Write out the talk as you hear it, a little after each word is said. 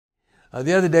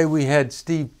The other day we had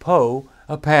Steve Poe,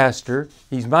 a pastor,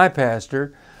 he's my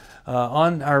pastor,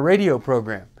 on our radio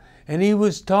program. And he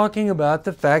was talking about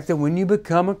the fact that when you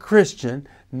become a Christian,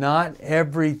 not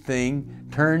everything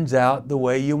turns out the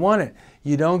way you want it.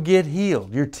 You don't get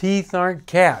healed. Your teeth aren't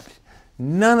capped.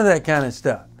 None of that kind of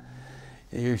stuff.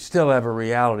 You still have a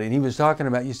reality. And he was talking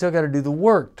about you still got to do the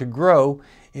work to grow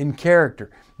in character.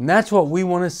 And that's what we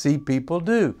want to see people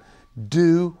do.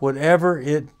 Do whatever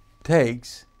it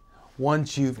takes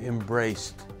once you've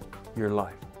embraced your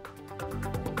life.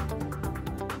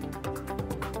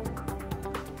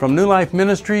 From New Life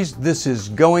Ministries, this is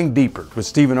Going Deeper with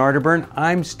Stephen Arterburn.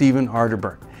 I'm Stephen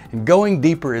Arterburn. And Going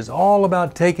Deeper is all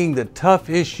about taking the tough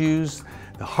issues,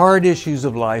 the hard issues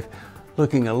of life,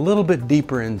 looking a little bit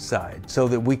deeper inside so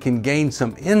that we can gain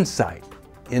some insight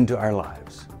into our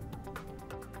lives.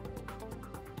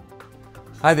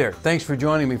 Hi there, thanks for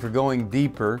joining me for Going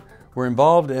Deeper. We're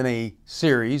involved in a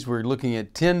series. We're looking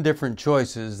at 10 different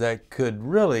choices that could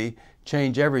really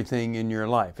change everything in your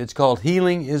life. It's called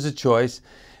Healing is a Choice,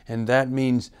 and that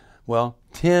means, well,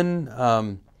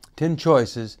 10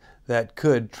 choices that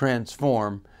could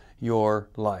transform your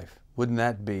life. Wouldn't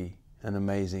that be an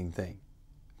amazing thing?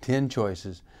 10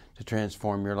 choices to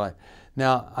transform your life.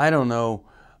 Now, I don't know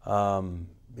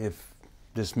if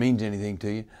this means anything to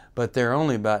you, but there are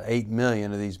only about 8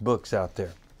 million of these books out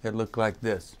there that look like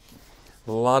this.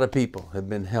 A lot of people have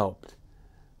been helped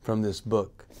from this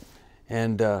book.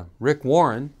 And Rick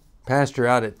Warren, pastor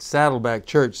out at Saddleback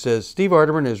Church, says, Steve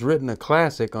Arterburn has written a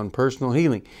classic on personal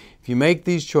healing. If you make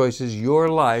these choices, your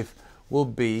life will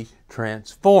be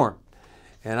transformed.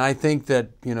 And I think that,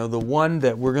 you know, the one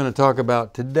that we're going to talk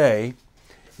about today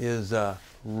is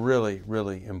really,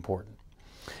 really important.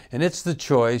 And it's the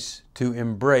choice to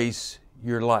embrace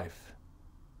your life.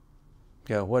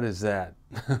 Yeah, what is that?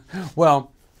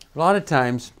 Well, a lot of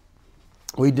times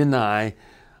we deny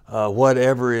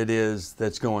whatever it is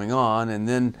that's going on, and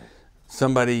then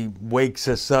somebody wakes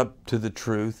us up to the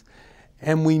truth,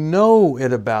 and we know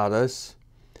it about us,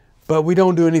 but we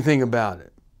don't do anything about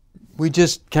it. We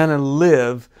just kind of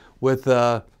live with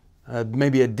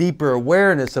maybe a deeper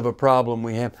awareness of a problem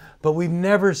we have, but we've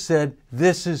never said,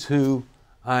 this is who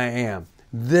I am.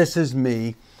 This is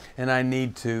me, and I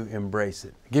need to embrace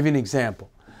it. I'll give you an example.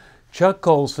 Chuck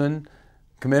Colson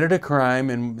committed a crime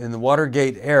in the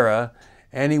Watergate era,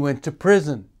 and he went to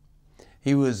prison.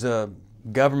 He was a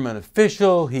government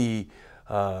official. He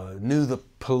knew the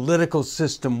political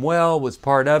system well, was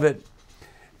part of it,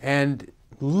 and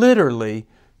literally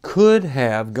could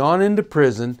have gone into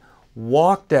prison,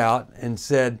 walked out, and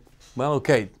said, well,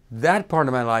 okay, that part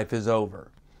of my life is over.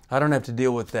 I don't have to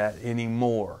deal with that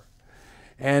anymore.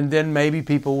 And then maybe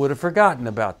people would have forgotten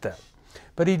about that.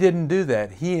 But he didn't do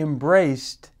that. He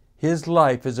embraced his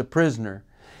life as a prisoner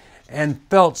and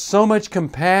felt so much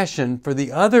compassion for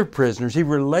the other prisoners. He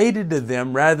related to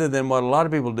them rather than what a lot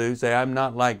of people do, say, I'm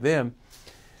not like them.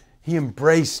 He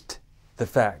embraced the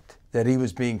fact that he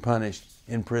was being punished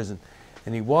in prison.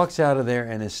 And he walks out of there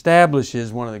and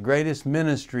establishes one of the greatest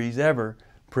ministries ever,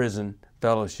 Prison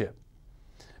Fellowship.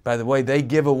 By the way, they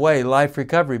give away Life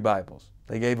Recovery Bibles.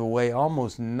 They gave away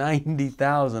almost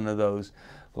 90,000 of those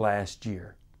last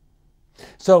year.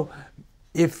 So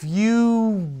if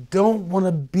you don't want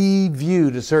to be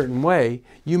viewed a certain way,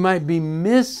 you might be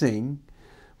missing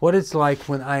what it's like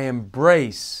when I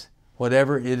embrace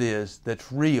whatever it is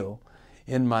that's real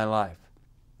in my life.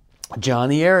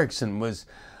 Johnny Erickson was,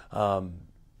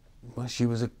 she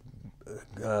was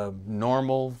a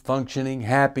normal, functioning,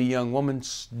 happy young woman,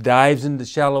 dives into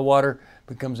shallow water,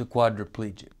 becomes a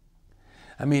quadriplegic.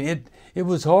 I mean, it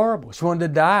was horrible. She wanted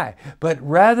to die. But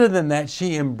rather than that,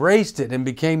 she embraced it and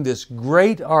became this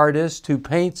great artist who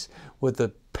paints with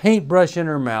a paintbrush in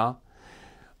her mouth.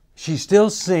 She still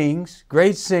sings,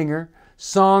 great singer,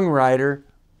 songwriter,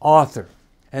 author,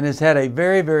 and has had a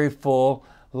very, very full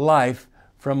life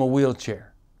from a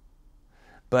wheelchair.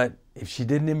 But if she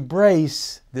didn't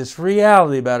embrace this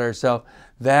reality about herself,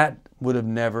 that would have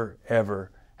never,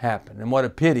 ever happened. And what a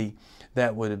pity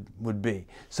that would be.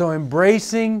 So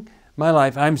embracing my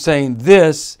life, I'm saying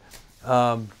this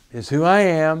is who I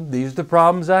am, these are the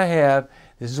problems I have,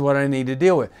 this is what I need to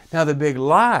deal with. Now the big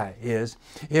lie is,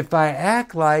 if I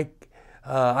act like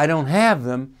I don't have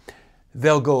them,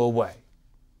 they'll go away.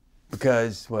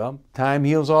 Because, well, time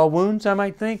heals all wounds, I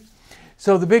might think.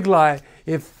 So the big lie,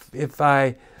 if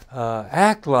I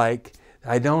act like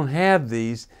I don't have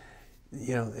these,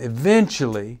 you know,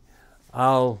 eventually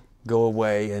I'll go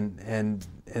away and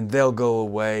they'll go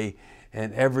away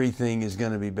and everything is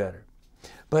going to be better.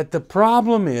 But the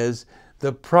problem is,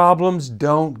 the problems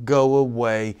don't go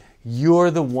away. You're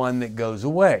the one that goes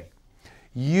away.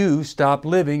 you stop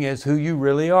living as who you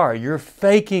really are. You're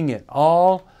faking it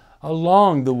all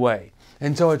along the way.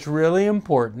 And so it's really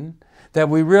important that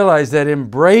we realize that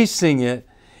embracing it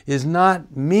is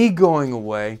not me going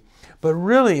away, but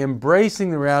really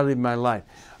embracing the reality of my life.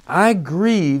 I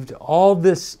grieved all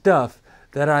this stuff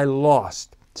that I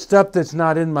lost, stuff that's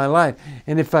not in my life.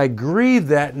 And if I grieve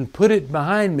that and put it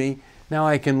behind me, now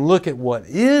I can look at what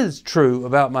is true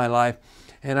about my life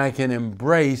and I can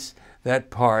embrace that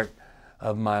part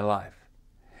of my life.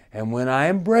 And when I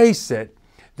embrace it,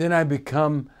 then I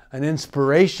become an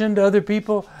inspiration to other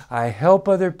people. I help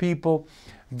other people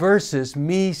versus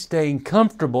me staying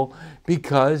comfortable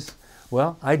because,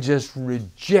 well, I just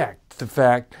reject the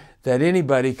fact that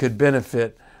anybody could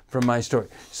benefit from my story.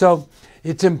 So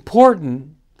it's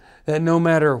important that no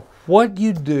matter what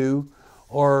you do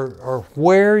or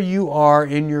where you are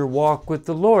in your walk with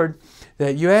the Lord,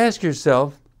 that you ask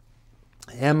yourself,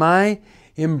 am I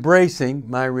embracing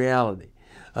my reality?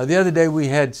 The other day we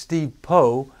had Steve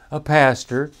Poe, a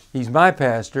pastor, he's my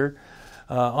pastor,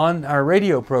 on our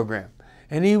radio program.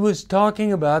 And he was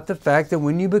talking about the fact that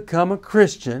when you become a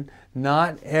Christian,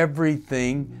 not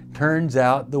everything turns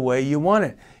out the way you want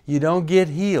it. You don't get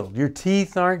healed. Your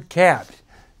teeth aren't capped.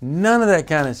 None of that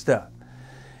kind of stuff.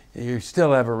 You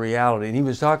still have a reality. And he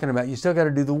was talking about you still got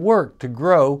to do the work to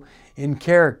grow in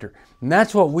character. And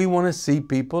that's what we want to see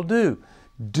people do.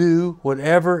 Do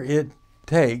whatever it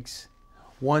takes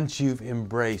once you've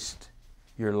embraced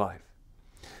your life.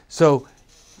 So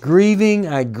grieving,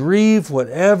 I grieve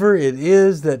whatever it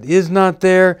is that is not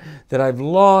there, that I've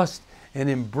lost, and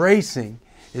embracing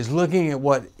is looking at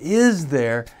what is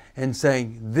there and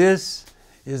saying, this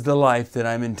is the life that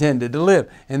I'm intended to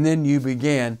live. And then you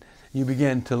begin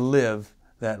to live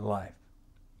that life.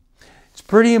 It's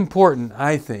pretty important,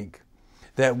 I think,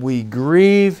 that we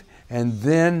grieve and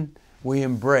then we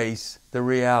embrace the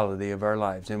reality of our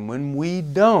lives. And when we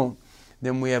don't,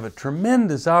 then we have a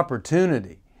tremendous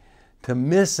opportunity to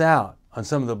miss out on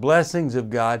some of the blessings of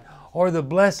God or the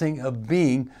blessing of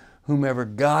being whomever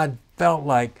God felt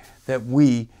like that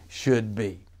we should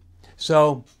be.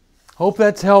 So, hope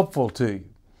that's helpful to you.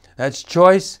 That's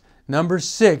choice number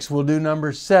 6. We'll do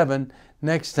number 7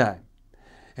 next time.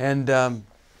 And,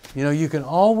 you can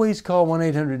always call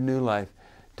 1-800-NEW-LIFE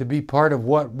to be part of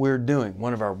what we're doing.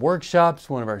 One of our workshops,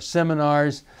 one of our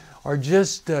seminars, or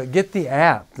just get the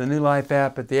app, the New Life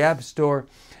app at the App Store,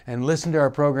 and listen to our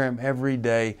program every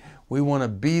day. We want to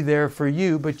be there for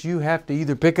you, but you have to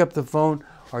either pick up the phone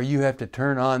or you have to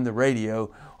turn on the radio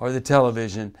or the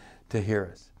television to hear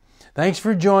us. Thanks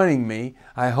for joining me.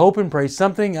 I hope and pray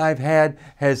something I've had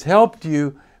has helped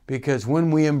you, because when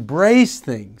we embrace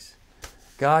things,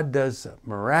 God does a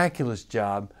miraculous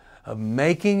job of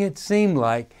making it seem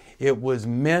like it was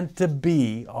meant to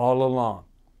be all along.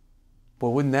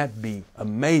 Well, wouldn't that be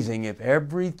amazing if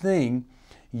everything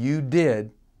you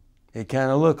did, it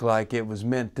kind of looked like it was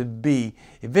meant to be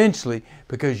eventually,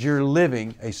 because you're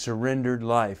living a surrendered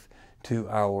life to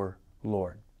our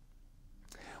Lord.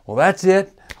 Well, that's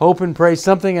it. Hope and pray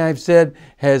something I've said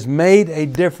has made a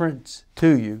difference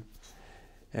to you.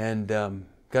 And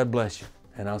God bless you.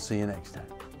 And I'll see you next time.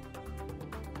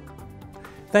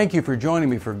 Thank you for joining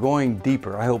me for Going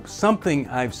Deeper. I hope something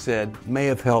I've said may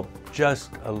have helped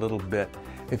just a little bit.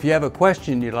 If you have a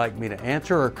question you'd like me to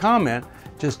answer or comment,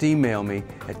 just email me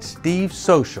at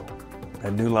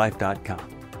stevesocial@newlife.com.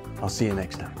 I'll see you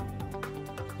next time.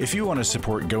 If you want to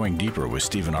support Going Deeper with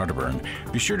Stephen Arterburn,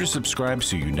 be sure to subscribe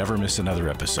so you never miss another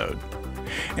episode.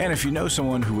 And if you know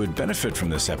someone who would benefit from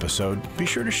this episode, be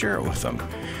sure to share it with them.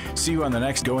 See you on the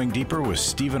next Going Deeper with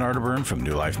Stephen Arterburn from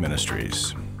New Life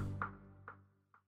Ministries.